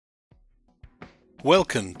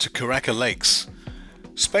Welcome to Karaka Lakes.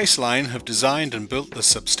 Spaceline have designed and built the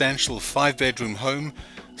substantial 5-bedroom home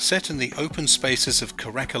set in the open spaces of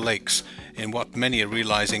Karaka Lakes in what many are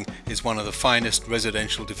realizing is one of the finest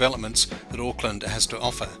residential developments that Auckland has to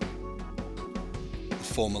offer. The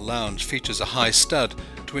formal lounge features a high stud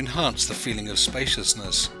to enhance the feeling of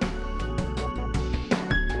spaciousness.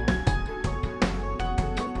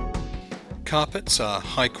 Carpets are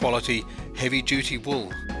high-quality, heavy-duty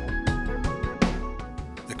wool.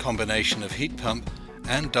 The combination of heat pump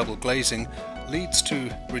and double glazing leads to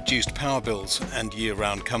reduced power bills and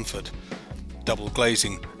year-round comfort. Double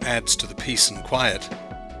glazing adds to the peace and quiet.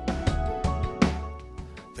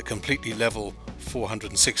 The completely level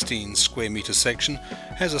 416 square metre section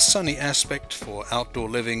has a sunny aspect for outdoor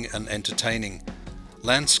living and entertaining.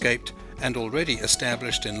 Landscaped and already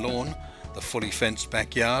established in lawn, the fully fenced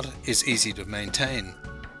backyard is easy to maintain.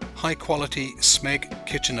 High-quality SMEG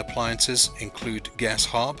kitchen appliances include gas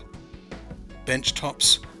hob. Bench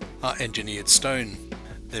tops are engineered stone.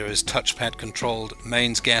 There is touchpad-controlled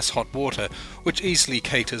mains gas hot water, which easily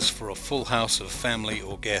caters for a full house of family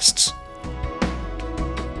or guests.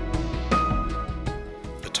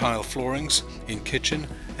 The tile floorings in kitchen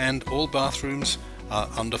and all bathrooms are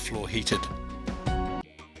underfloor heated.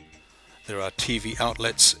 There are TV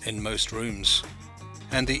outlets in most rooms,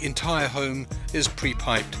 and the entire home is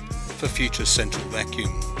pre-piped for future central vacuum.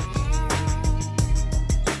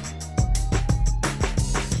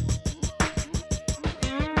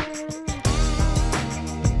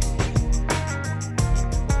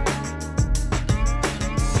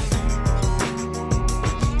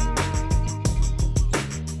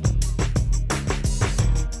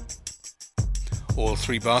 All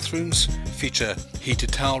 3 bathrooms feature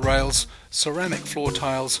heated towel rails, ceramic floor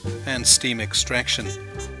tiles and steam extraction.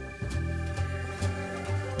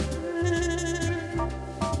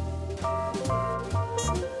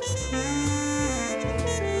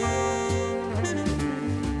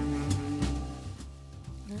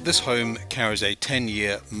 This home carries a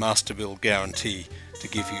 10-year master build guarantee to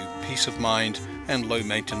give you peace of mind and low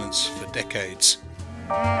maintenance for decades.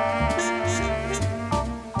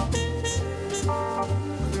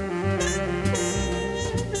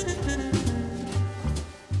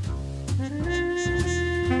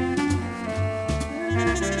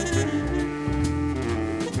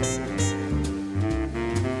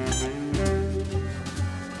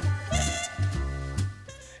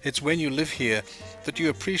 It's when you live here that you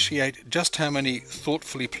appreciate just how many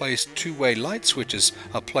thoughtfully placed two-way light switches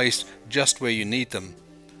are placed just where you need them.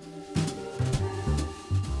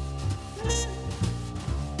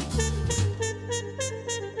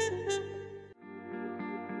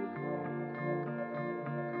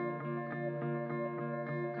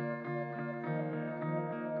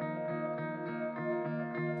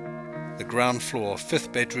 The ground floor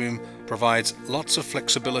 5th bedroom provides lots of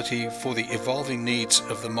flexibility for the evolving needs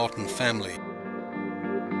of the modern family.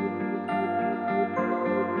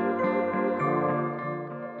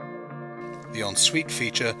 The ensuite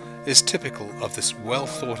feature is typical of this well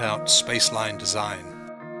thought out Spaceline design.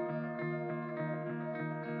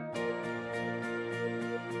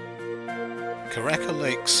 Karaka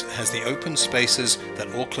Lakes has the open spaces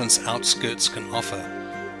that Auckland's outskirts can offer.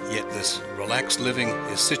 Yet this relaxed living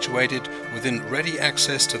is situated within ready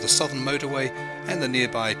access to the southern motorway and the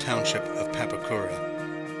nearby township of Papakura.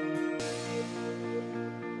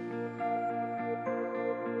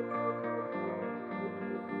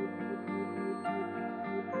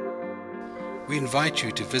 We invite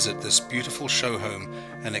you to visit this beautiful show home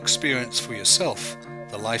and experience for yourself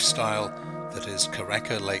the lifestyle that is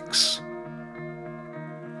Karaka Lakes.